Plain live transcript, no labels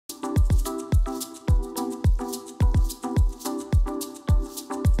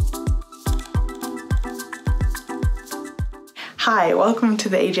Hi, welcome to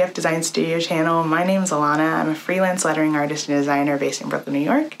the AGF Design Studio channel. My name is Alana. I'm a freelance lettering artist and designer based in Brooklyn, New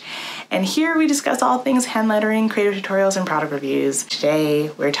York. And here we discuss all things hand lettering, creative tutorials, and product reviews. Today,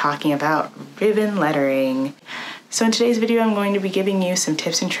 we're talking about ribbon lettering. So in today's video, I'm going to be giving you some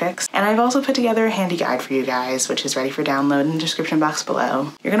tips and tricks, and I've also put together a handy guide for you guys, which is ready for download in the description box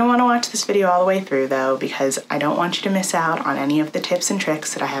below. You're gonna wanna watch this video all the way through though, because I don't want you to miss out on any of the tips and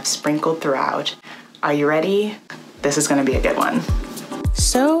tricks that I have sprinkled throughout. Are you ready? This is gonna be a good one.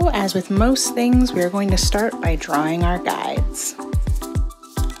 So, as with most things, we're going to start by drawing our guides.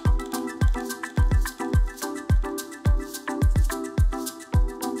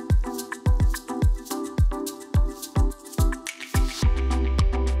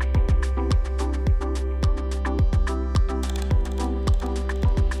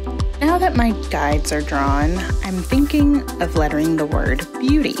 Now that my guides are drawn, I'm thinking of lettering the word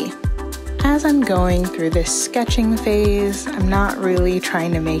beauty. As I'm going through this sketching phase, I'm not really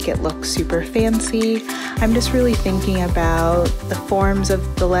trying to make it look super fancy. I'm just really thinking about the forms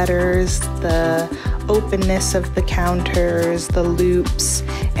of the letters, the openness of the counters, the loops,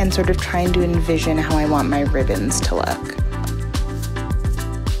 and sort of trying to envision how I want my ribbons to look.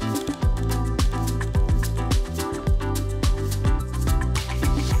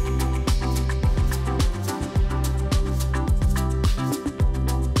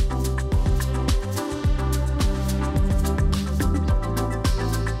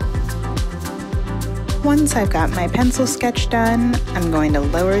 Once I've got my pencil sketch done, I'm going to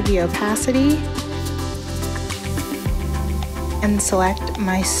lower the opacity and select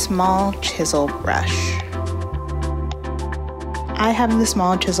my small chisel brush. I have the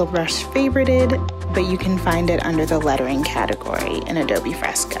small chisel brush favorited, but you can find it under the lettering category in Adobe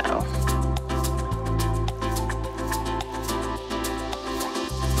Fresco.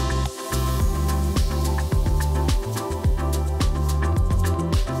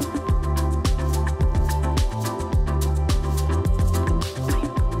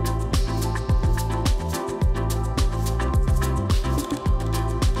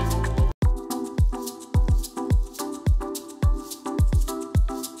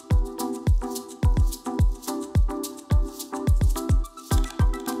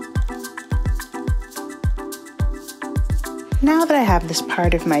 Now that I have this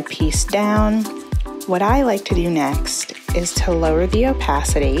part of my piece down, what I like to do next is to lower the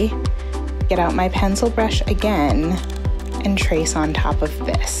opacity, get out my pencil brush again, and trace on top of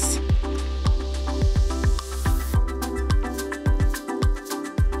this.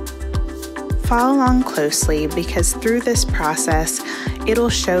 Follow along closely because through this process, it'll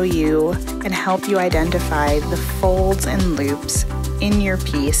show you and help you identify the folds and loops in your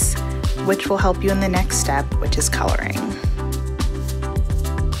piece, which will help you in the next step, which is coloring.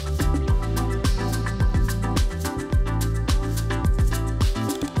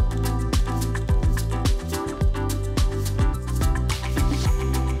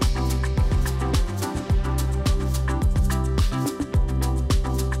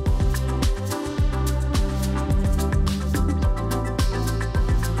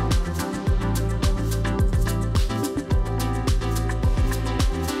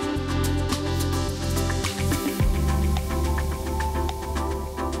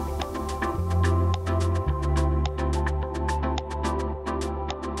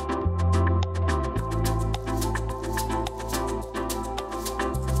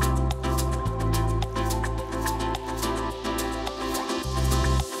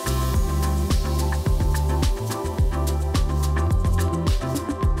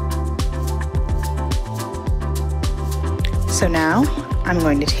 So now I'm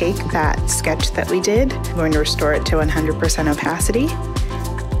going to take that sketch that we did, I'm going to restore it to 100% opacity,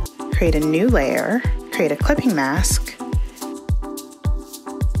 create a new layer, create a clipping mask,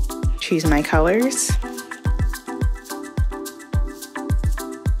 choose my colors,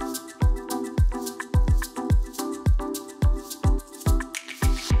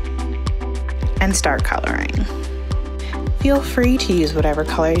 and start coloring. Feel free to use whatever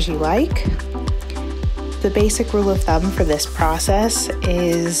colors you like. The basic rule of thumb for this process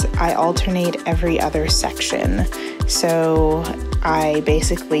is I alternate every other section. So I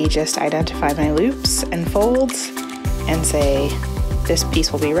basically just identify my loops and folds and say this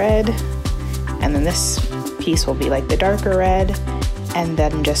piece will be red, and then this piece will be like the darker red, and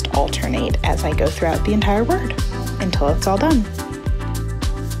then just alternate as I go throughout the entire word until it's all done.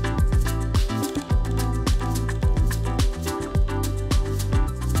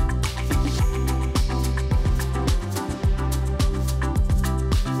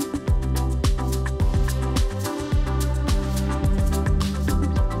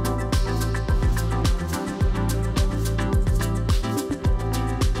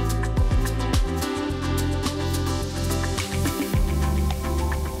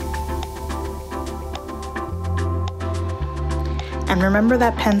 And remember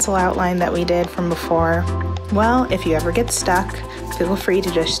that pencil outline that we did from before? Well, if you ever get stuck, feel free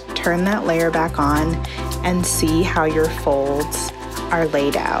to just turn that layer back on and see how your folds are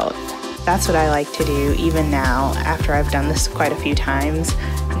laid out. That's what I like to do even now after I've done this quite a few times,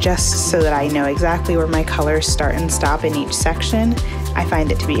 just so that I know exactly where my colors start and stop in each section. I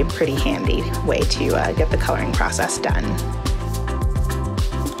find it to be a pretty handy way to get the coloring process done.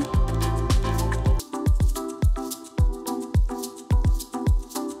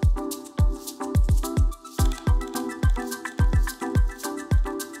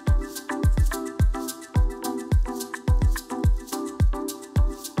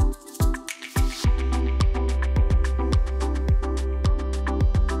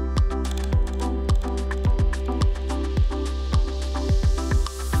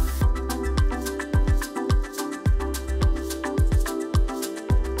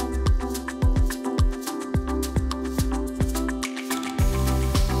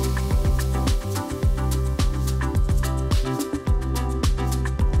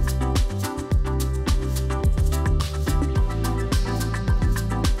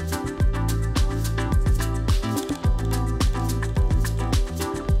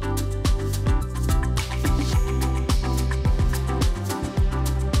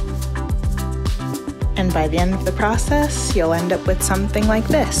 And by the end of the process, you'll end up with something like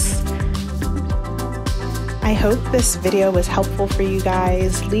this. I hope this video was helpful for you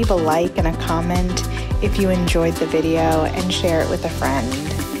guys. Leave a like and a comment if you enjoyed the video and share it with a friend.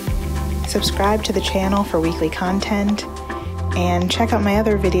 Subscribe to the channel for weekly content and check out my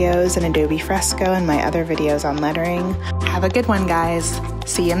other videos in Adobe Fresco and my other videos on lettering. Have a good one, guys.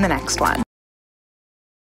 See you in the next one.